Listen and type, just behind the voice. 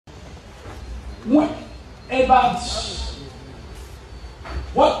About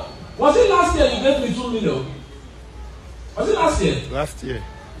what was it last year? You gave me 2 million. Was it last year? Last year,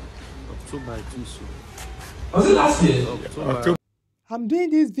 October, I think so. Was it last year? October. I'm doing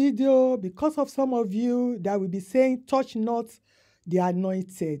this video because of some of you that will be saying, touch not the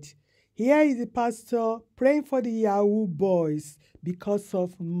anointed. Here is the pastor praying for the Yahoo boys because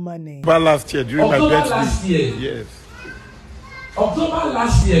of money. October last year, during October my birthday. Last year. Yes. October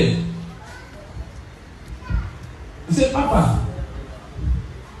last year. He said, Papa,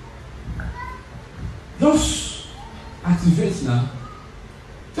 just activate now.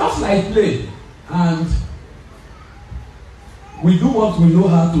 Just like play. And we do what we know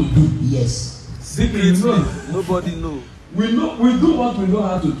how to do. Yes. Nobody know. We do what we know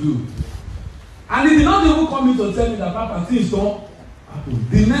how to do. And he did not even come in to tell me that Papa, things don't happen.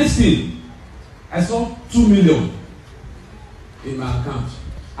 The next thing, I saw 2 million in my account.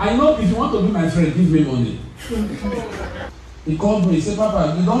 I know if you want to be my friend, give me money. He called me, he said,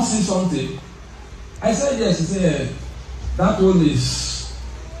 Papa, you don't see something? I said, yes. He said, that one is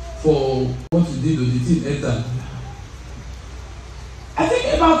for what you did with the team later. I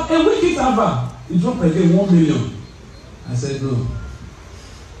think about a week interval, he dropped again 1 million. I said, no.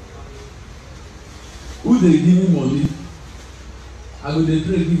 Who they give me money? I go dey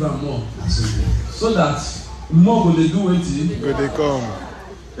pray, give am more. So that more go dey do wetin? Go they come.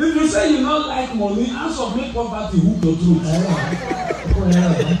 If you say you don't like money, answer make poverty hook your throat.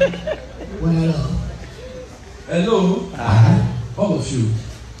 Hello? All of you,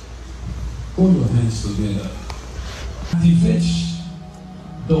 hold your hands together. Activate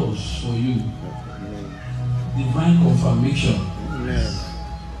doors for you. Divine confirmation. Amen.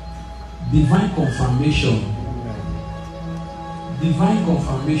 Divine confirmation. Divine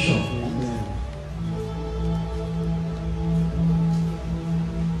confirmation. Amen.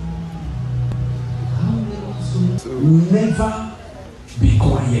 Never be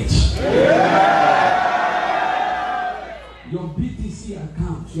quiet. Your BTC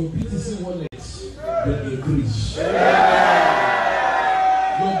account, your BTC wallet will increase.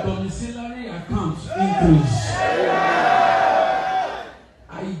 Your domiciliary account increase.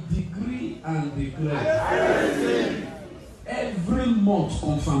 I decree and declare every month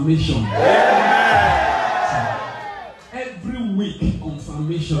confirmation. Every week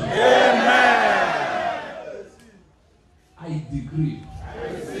confirmation. I decree.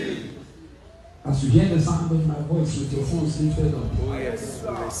 As you hear the sound of my voice with your phones lifted up, Oh yes,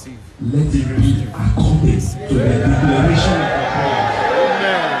 we receive. let it be according to the declaration of the prayer.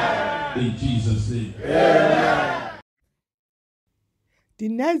 Amen. In Jesus' name. Amen. The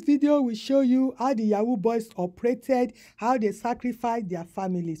next video will show you how the Yahoo boys operated, how they sacrificed their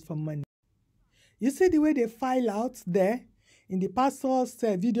families for money. You see the way they file out there in the pastor's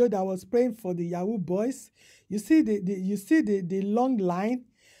video that was praying for the Yahoo boys. You see the long line.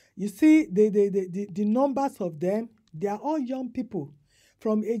 You see the numbers of them. They are all young people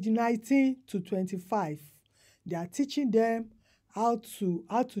from age 19 to 25. They are teaching them how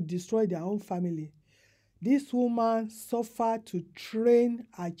to destroy their own family. This woman suffered to train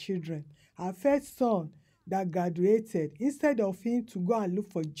her children. Her first son that graduated, instead of him to go and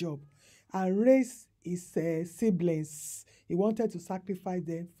look for a job and raise his siblings, he wanted to sacrifice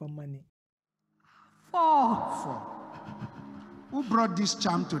them for money. Four. Who brought this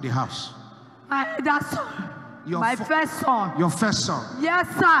charm to the house? That's my first son. Your first son. Yes,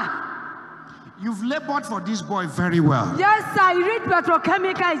 sir. You've labored for this boy very well. Yes, sir. I read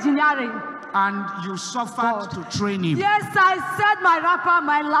petrochemical engineering. And you suffered to train him. Yes, sir. I set my wrapper,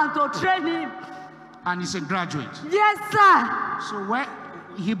 my land to train him. And he's a graduate. Yes, sir. So where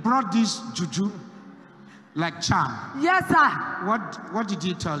he brought this juju, like charm. Yes, sir. What did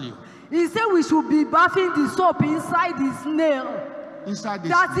he tell you? He said we should be bathing the soap inside his nail. Inside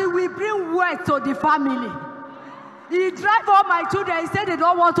this. That it will bring wealth to the family. He drive all my children. He said they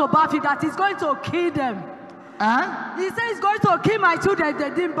don't want to bath it, that he's going to kill them. He said he's going to kill my children if they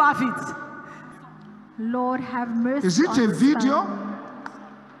didn't bath it. Lord, have mercy. Is it on a this video? family.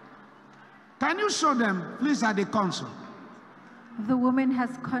 Can you show them, please, at the console? The woman has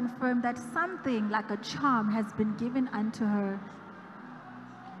confirmed that something like a charm has been given unto her.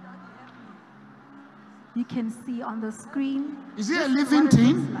 You can see on the screen. Is it a this living what it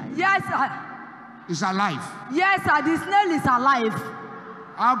thing? looks like. Yes, sir. It's alive. Yes, sir. The snail is alive.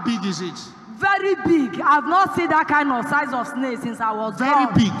 How big is it? Very big. I've not seen that kind of size of snail since I was Very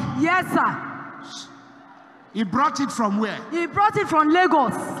born. big. Yes, sir. He brought it from where? He brought it from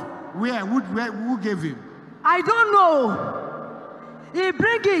Lagos. Where? Who gave him? I don't know. He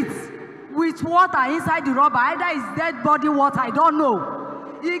bring it with water inside the rubber. Either it's dead body water. I don't know.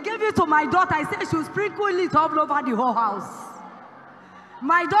 He gave it it to my daughter. I said she should sprinkle it all over the whole house.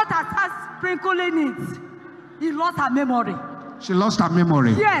 My daughter starts sprinkling it. He lost her memory. She lost her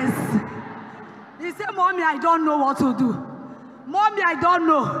memory. Yes. He said, Mommy, I don't know what to do. Mommy, I don't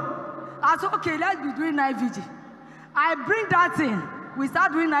know. I said, okay, let's be doing night vigil. I bring that in. We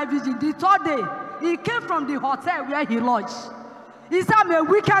start doing night vigil. The third day, he came from the hotel where he lodged. He said, I'm a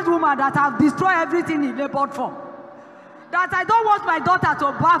wicked woman that have destroyed everything he labored for. That I don't want my daughter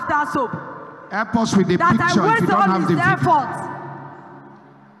to bath that soap. Help us with the that picture I if you don't have the video. Effort.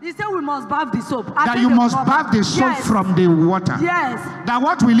 He said we must bath the soap. That you must bath the soap from the water. Yes. That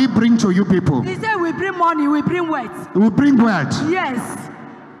what will he bring to you people? He said we bring money, we bring wealth. We bring wealth. Yes.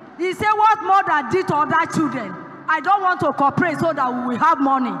 He said what more than did to other children. I don't want to cooperate so that we will have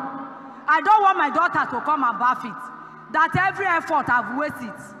money. I don't want my daughter to come and bath it. That every effort I've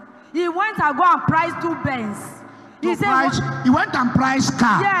wasted. He went and go and price 2 Benz. He went and priced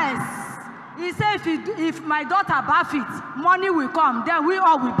car. Yes. He said if my daughter bath it, money will come. Then we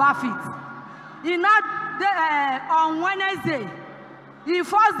all will bath it. He now on Wednesday, he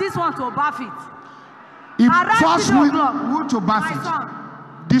forced this one to bath it. He forced who to bath my it? Son.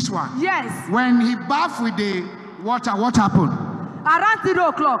 This one. Yes. When he bathed with the water, what happened? Around 3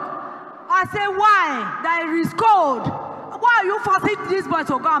 o'clock. I said, why? That it is cold. Why are you forcing this boy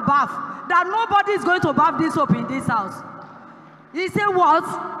to go and bath? That nobody is going to bath this soap in this house. He said what?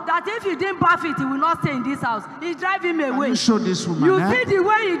 That if he didn't bath it, he will not stay in this house. He drive him away. Can you show this woman? You see the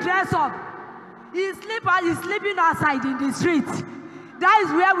way he dressed up. He's sleeping outside in the street. That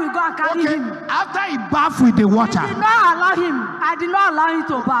is where we go and carry him. After he bathed with the water. I did not allow him. I did not allow him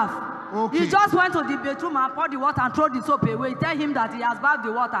to bath. Okay. He just went to the bedroom and poured the water and threw the soap away. Tell him that he has bathed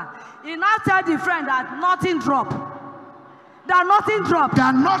the water. He now tell the friend that nothing dropped. That nothing dropped.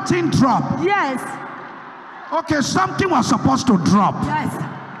 That nothing dropped. Yes. Okay, something was supposed to drop. Yes.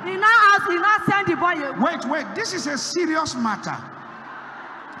 He now sent the boy away. Wait, this is a serious matter.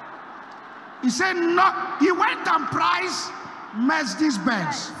 He said no. He went and priced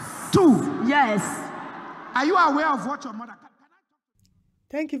Mercedes-Benz. 2. Yes. Are you aware of what your mother?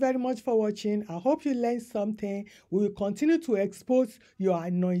 Thank you very much for watching. I hope you learned something. We will continue to expose your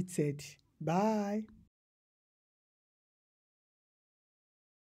anointed. Bye.